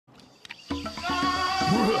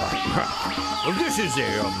Well, this is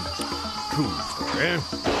a true story.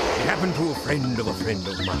 It happened to a friend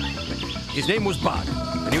of mine. His name was Bud,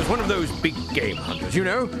 and he was one of those big game hunters, you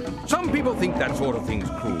know? Some people think that sort of thing's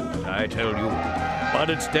cruel, but I tell you, Bud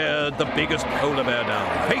had stared the biggest polar bear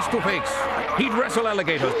down, face to face. He'd wrestle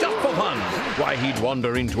alligators just for fun, while he'd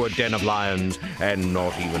wander into a den of lions and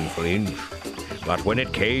not even flinch. But when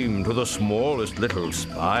it came to the smallest little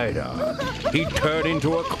spider, he'd turn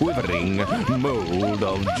into a quivering mold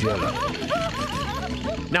of jelly.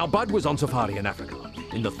 Now, Bud was on safari in Africa,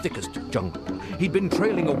 in the thickest jungle. He'd been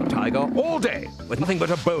trailing a tiger all day with nothing but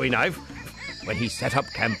a bowie knife when he set up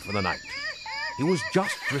camp for the night. He was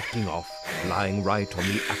just drifting off, lying right on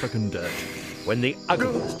the African dirt, when the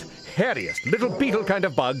ugliest, hairiest little beetle kind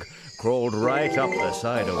of bug crawled right up the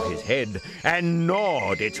side of his head and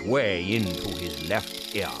gnawed its way into his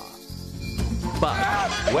left ear.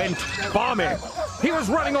 Bud went balmy. He was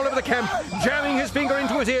running all over the camp, jamming his finger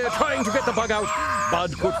into his ear, trying to get the bug out.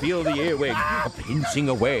 Bud could feel the earwig pincing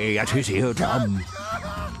away at his eardrum.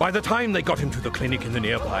 By the time they got him to the clinic in the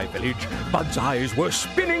nearby village, Bud's eyes were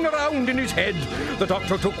spinning around in his head. The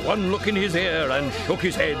doctor took one look in his ear and shook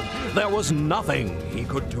his head. There was nothing he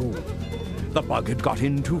could do. The bug had got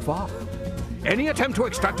in too far. Any attempt to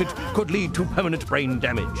extract it could lead to permanent brain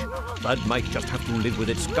damage. Bud might just have to live with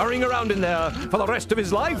it scurrying around in there for the rest of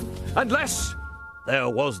his life, unless there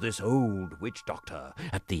was this old witch doctor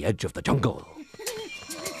at the edge of the jungle.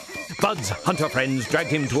 Bud's hunter friends dragged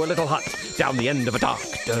him to a little hut down the end of a dark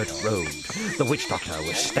dirt road. The witch doctor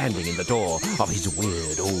was standing in the door of his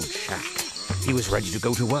weird old shack. He was ready to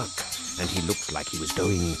go to work, and he looked like he was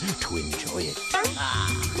going to enjoy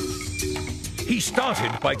it. He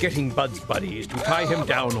started by getting Bud's buddies to tie him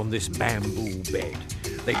down on this bamboo bed.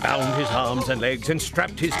 They bound his arms and legs and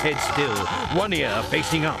strapped his head still, one ear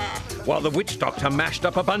facing up, while the witch doctor mashed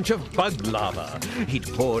up a bunch of bug larvae he'd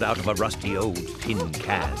poured out of a rusty old tin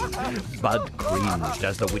can. Bud cringed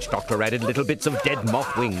as the witch doctor added little bits of dead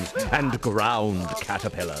moth wings and ground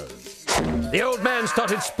caterpillars. The old man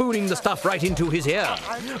started spooning the stuff right into his ear.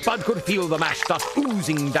 Bud could feel the mashed stuff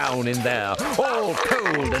oozing down in there, all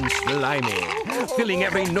cold and slimy, filling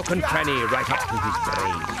every nook and cranny right up to his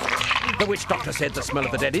brain. The witch doctor said the smell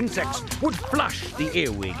of the dead insects would flush the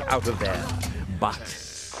earwig out of there, but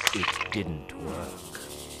it didn't work.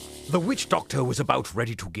 The witch doctor was about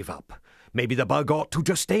ready to give up. Maybe the bug ought to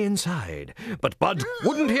just stay inside, but Bud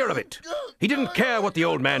wouldn't hear of it. He didn't care what the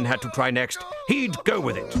old man had to try next. He'd go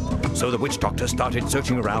with it. So the witch doctor started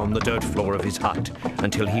searching around the dirt floor of his hut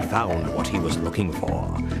until he found what he was looking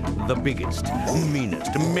for. The biggest,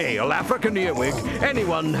 meanest male African earwig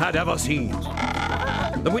anyone had ever seen.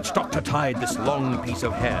 The witch doctor tied this long piece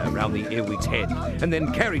of hair round the earwig's head and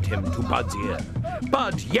then carried him to Bud's ear.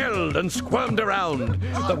 Bud yelled and squirmed around.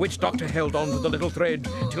 The witch doctor held on to the little thread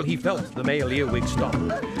till he felt the male earwig stop,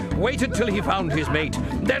 waited till he found his mate,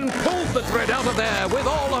 then pulled the thread out of there with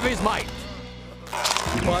all of his might.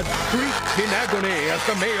 Bud shrieked in agony as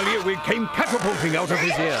the male earwig came catapulting out of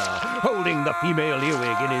his ear, holding the female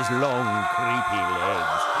earwig in his long, creepy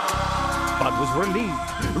legs. Bud was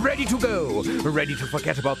relieved, ready to go, ready to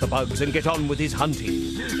forget about the bugs and get on with his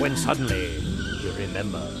hunting, when suddenly he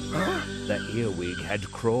remembered the earwig had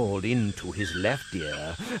crawled into his left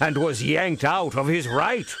ear and was yanked out of his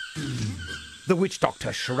right. The witch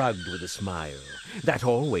doctor shrugged with a smile. That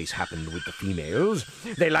always happened with the females.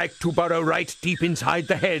 They like to burrow right deep inside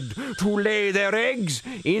the head to lay their eggs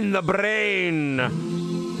in the brain.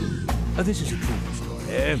 This is a true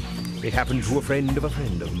story. It happened to a friend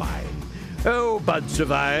of mine. Oh, Bud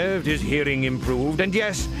survived, his hearing improved, and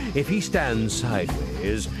yes, if he stands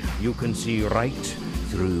sideways, you can see right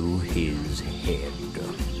through his head.